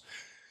else.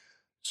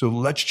 So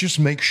let's just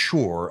make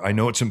sure, I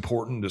know it's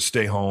important to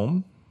stay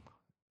home.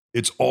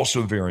 It's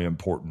also very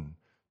important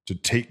to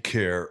take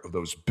care of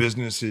those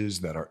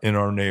businesses that are in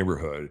our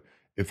neighborhood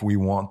if we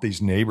want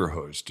these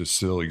neighborhoods to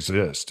still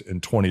exist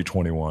in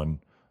 2021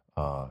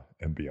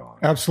 and beyond.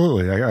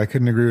 Absolutely. I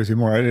couldn't agree with you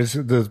more. It's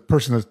the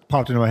person that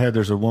popped into my head,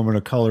 there's a woman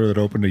of color that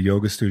opened a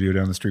yoga studio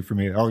down the street from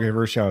me. I'll give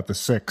her a shout out to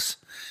 6.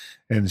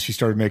 And she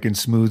started making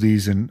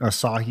smoothies and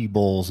acai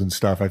bowls and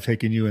stuff. I've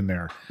taken you in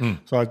there.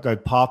 So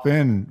I'd pop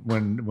in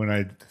when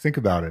I think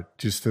about it,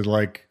 just to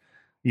like,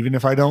 even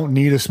if I don't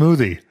need a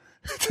smoothie,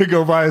 to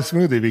go buy a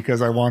smoothie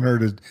because I want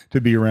her to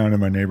be around in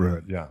my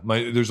neighborhood. Yeah.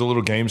 There's a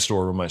little game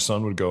store where my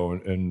son would go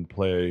and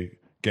play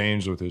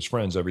games with his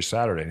friends every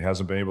Saturday. He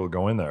hasn't been able to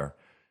go in there.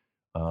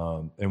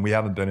 And we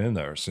haven't been in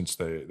there since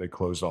they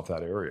closed off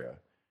that area.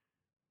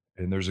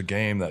 And there's a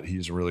game that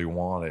he's really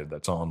wanted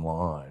that's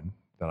online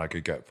that I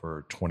could get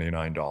for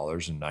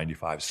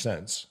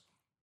 $29.95.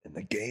 In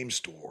the game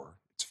store,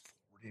 it's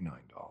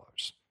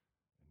 $49.95.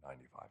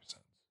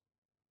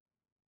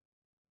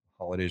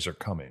 Holidays are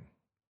coming.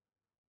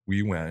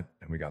 We went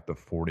and we got the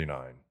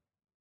 $49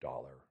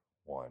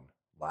 one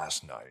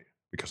last night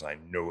because I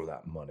know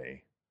that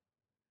money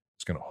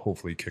is going to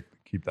hopefully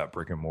keep that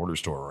brick and mortar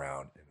store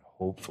around. And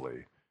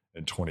hopefully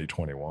in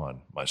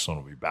 2021, my son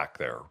will be back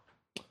there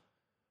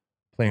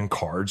playing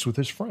cards with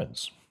his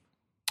friends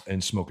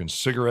and smoking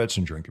cigarettes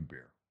and drinking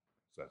beer.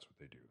 That's what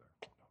they do there.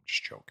 I'm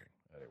just joking.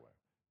 Anyway.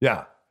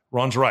 Yeah,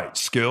 Ron's right.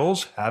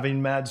 Skills,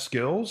 having mad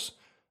skills.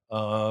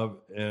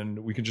 And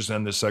we can just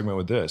end this segment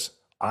with this.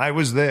 I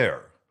was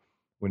there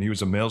when he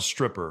was a male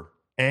stripper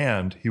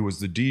and he was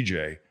the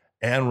DJ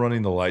and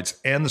running the lights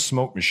and the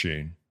smoke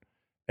machine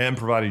and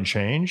providing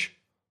change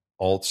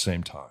all at the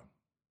same time.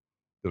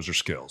 Those are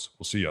skills.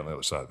 We'll see you on the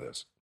other side of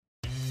this.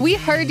 We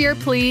heard your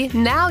plea.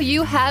 Now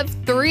you have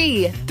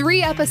three.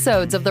 3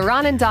 episodes of The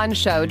Ron and Don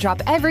Show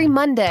drop every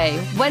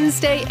Monday,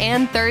 Wednesday,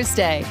 and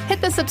Thursday. Hit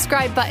the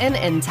subscribe button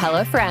and tell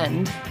a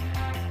friend.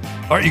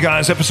 All right, you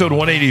guys, episode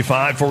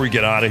 185. Before we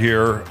get out of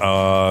here,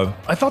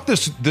 I thought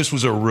this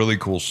was a really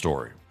cool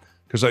story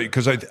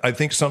because I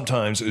think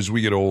sometimes as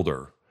we get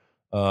older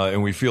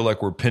and we feel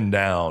like we're pinned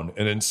down,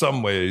 and in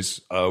some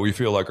ways we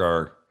feel like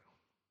our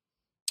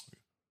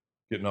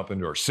getting up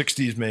into our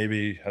 60s,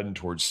 maybe heading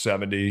towards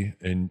 70,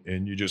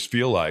 and you just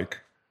feel like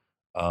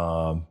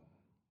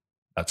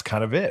that's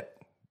kind of it.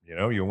 You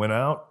know, you went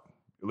out,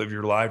 you lived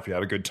your life, you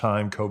had a good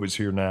time. COVID's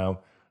here now.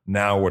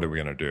 Now what are we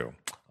going to do?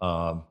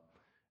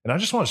 And I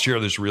just want to share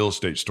this real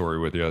estate story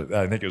with you.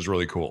 I think it was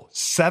really cool.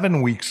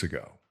 7 weeks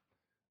ago,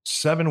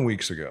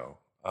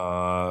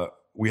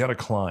 we had a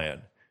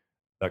client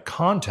that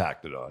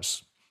contacted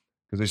us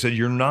because they said,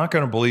 you're not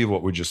going to believe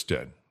what we just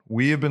did.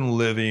 We have been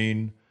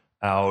living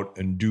out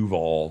in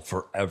Duval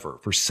forever,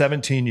 for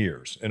 17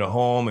 years in a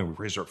home, and we've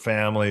raised our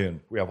family, and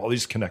we have all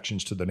these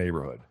connections to the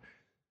neighborhood.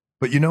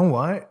 But you know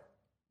what?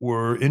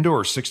 We're into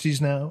our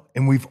 60s now,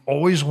 and we've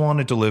always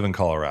wanted to live in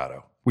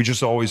Colorado. We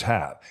just always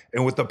have.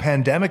 And what the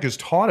pandemic has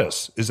taught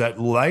us is that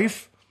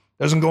life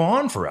doesn't go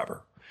on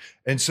forever.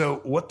 And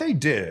so what they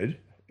did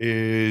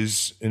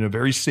is, in a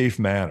very safe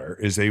manner,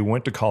 is they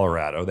went to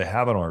Colorado. They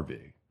have an RV.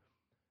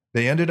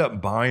 They ended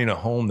up buying a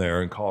home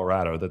there in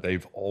Colorado that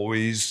they've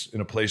always,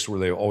 in a place where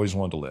they always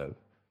wanted to live.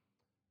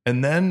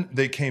 And then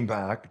they came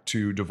back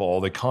to Duval.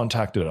 They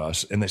contacted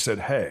us and they said,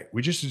 hey,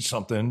 we just did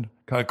something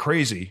kind of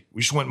crazy.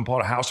 We just went and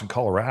bought a house in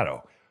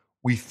Colorado.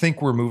 We think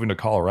we're moving to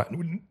Colorado.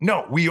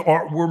 No,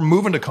 we're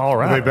moving to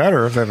Colorado. Well, they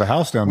better if they have a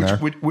house down there.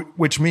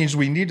 Which means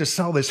we need to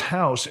sell this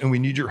house and we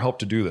need your help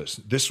to do this.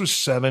 This was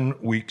 7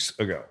 weeks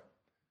ago.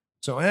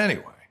 So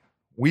anyway,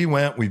 we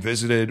went, we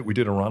visited, we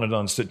did a Ron and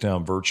Don sit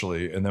down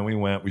virtually, and then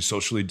we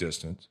socially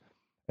distanced,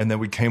 and then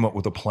we came up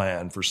with a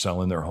plan for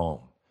selling their home.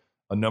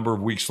 A number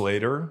of weeks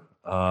later,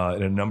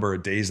 and a number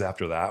of days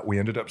after that, we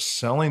ended up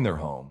selling their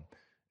home,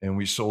 and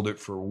we sold it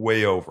for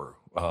way over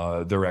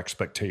their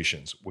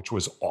expectations, which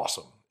was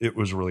awesome. It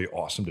was really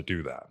awesome to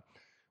do that.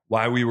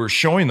 While we were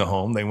showing the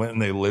home, they went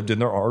and they lived in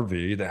their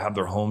RV. They have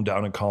their home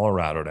down in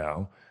Colorado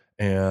now.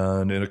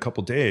 And in a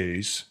couple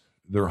days,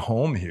 their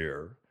home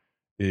here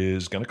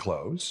is going to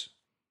close.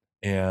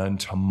 And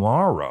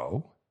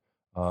tomorrow,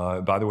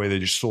 by the way, they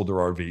just sold their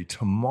RV.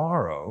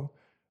 Tomorrow,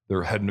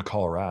 they're heading to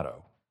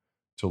Colorado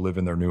to live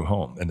in their new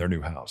home, in their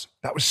new house.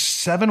 That was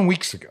 7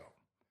 weeks ago.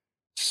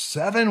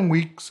 7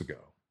 weeks ago.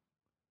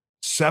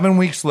 7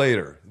 weeks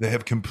later, they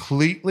have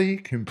completely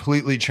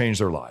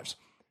changed their lives.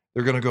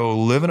 They're going to go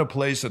live in a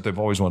place that they've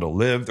always wanted to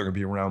live. They're going to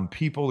be around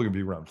people. They're going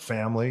to be around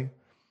family.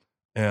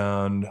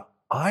 And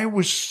I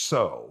was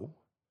so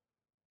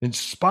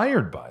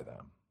inspired by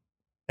them.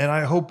 And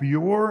I hope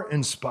you're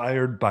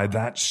inspired by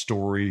that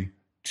story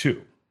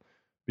too.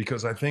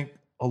 Because I think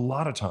a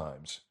lot of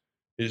times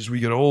as we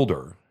get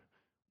older,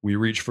 we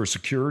reach for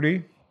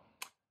security,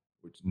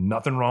 which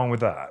nothing wrong with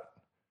that.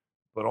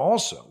 But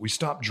also we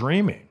stop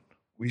dreaming.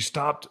 We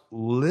stopped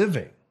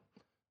living.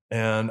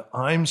 And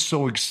I'm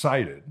so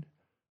excited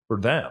for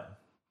them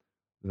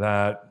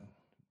that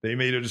they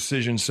made a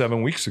decision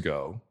 7 weeks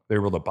ago. They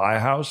were able to buy a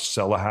house,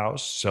 sell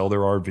their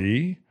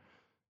RV,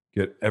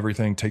 get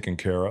everything taken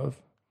care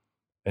of.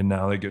 And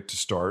now they get to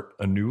start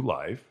a new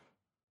life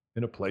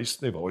in a place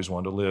they've always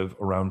wanted to live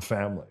around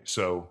family.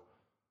 So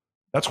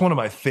that's one of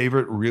my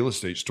favorite real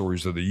estate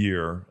stories of the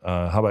year.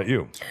 How about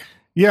you?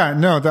 Yeah,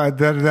 no,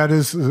 that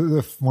is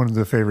one of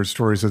the favorite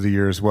stories of the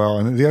year as well.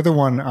 And the other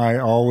one I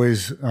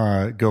always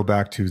go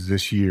back to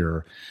this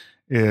year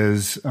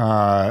is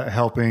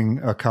helping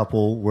a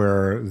couple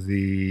where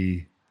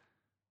the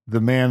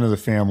man of the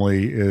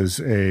family is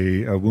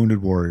a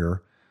wounded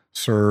warrior,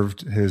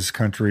 served his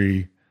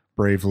country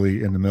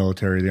bravely in the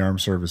military, the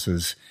armed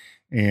services,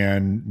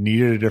 and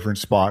needed a different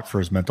spot for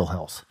his mental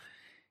health.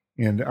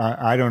 And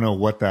I don't know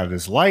what that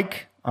is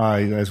like.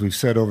 As we've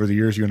said over the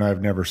years, you and I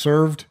have never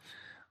served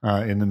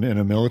in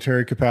a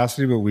military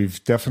capacity, but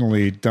we've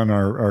definitely done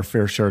our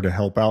fair share to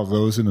help out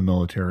those in the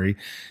military.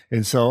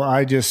 And so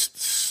I just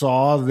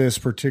saw this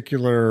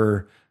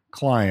particular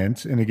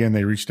client, and again,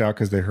 they reached out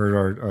because they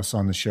heard us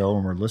on the show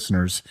and were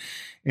listeners,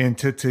 and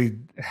to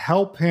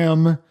help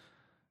him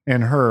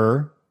and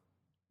her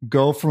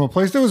go from a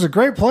place that was a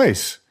great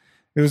place.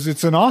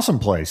 It's an awesome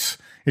place.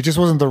 It just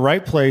wasn't the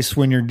right place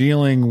when you're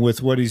dealing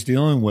with what he's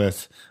dealing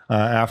with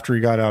after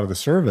he got out of the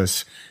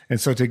service. And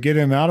so to get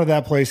him out of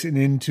that place and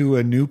into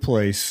a new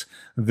place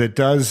that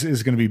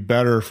is going to be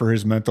better for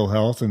his mental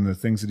health and the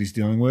things that he's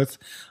dealing with.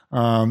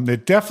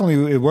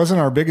 It wasn't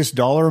our biggest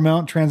dollar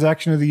amount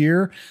transaction of the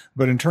year,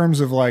 but in terms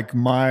of like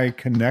my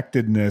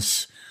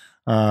connectedness,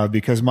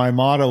 because my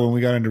motto when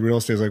we got into real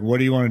estate is like, what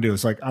do you want to do?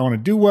 It's like, I want to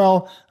do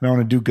well and I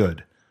want to do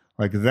good.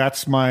 Like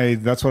that's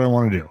what I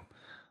want to do.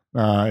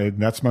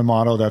 That's my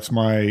motto. That's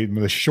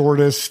the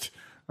shortest,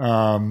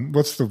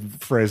 what's the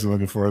phrase I'm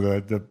looking for?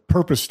 The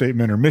purpose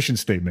statement or mission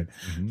statement.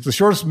 Mm-hmm. It's the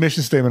shortest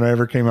mission statement I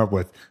ever came up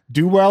with.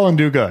 Do well and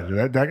do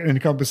good. That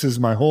encompasses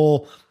my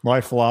whole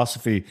life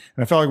philosophy.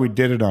 And I felt like we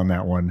did it on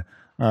that one,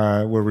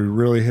 where we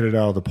really hit it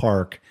out of the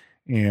park,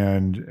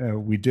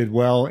 and we did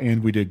well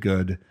and we did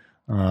good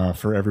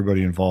for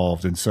everybody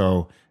involved. And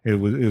so it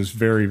was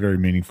very, very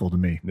meaningful to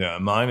me. Yeah.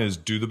 Mine is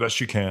do the best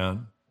you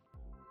can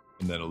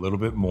and then a little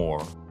bit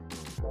more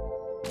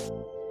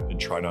and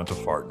try not to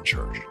fart in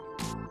church.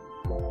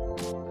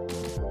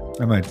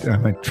 I might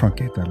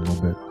truncate that a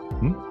little bit.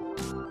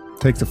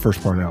 Take the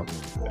first part out.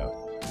 Yeah.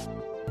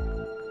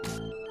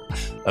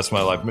 That's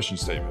my life mission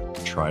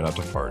statement. Try not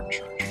to fart in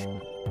church.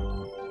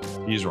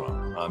 He's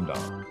Ron. I'm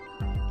Don.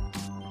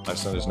 My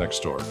son is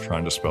next door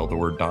trying to spell the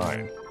word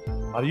dying.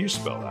 How do you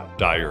spell that?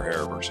 Dye your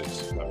hair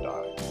versus I'm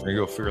dying. We're going to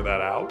go figure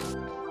that out.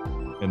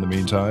 In the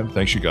meantime,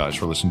 thanks you guys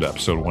for listening to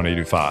episode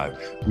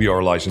 185. We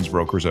are licensed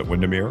brokers at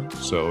Windermere.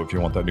 So if you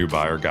want that new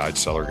buyer guide,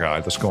 seller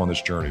guide, let's go on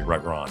this journey.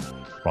 Right, Ron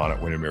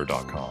at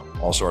windermere.com.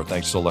 Also, our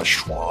thanks to Les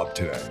Schwab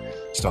today.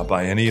 Stop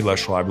by any Les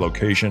Schwab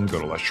location. Go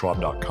to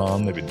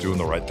leschwab.com. They've been doing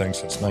the right thing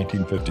since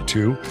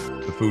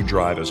 1952. The food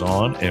drive is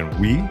on, and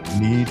we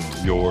need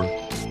your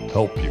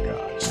help, you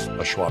guys.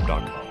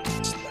 leschwab.com.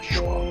 It's Les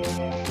Schwab.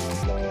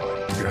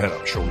 Keep your head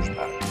up, shoulders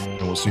back,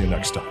 and we'll see you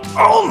next time.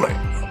 Only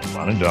on the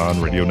Ron and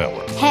Don Radio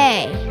Network.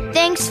 Hey,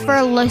 thanks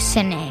for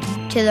listening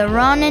to the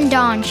Ron and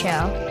Don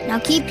Show. Now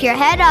keep your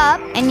head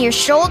up and your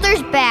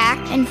shoulders back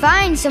and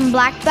find some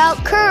black belt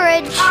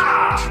courage.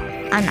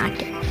 I'm not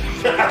kidding.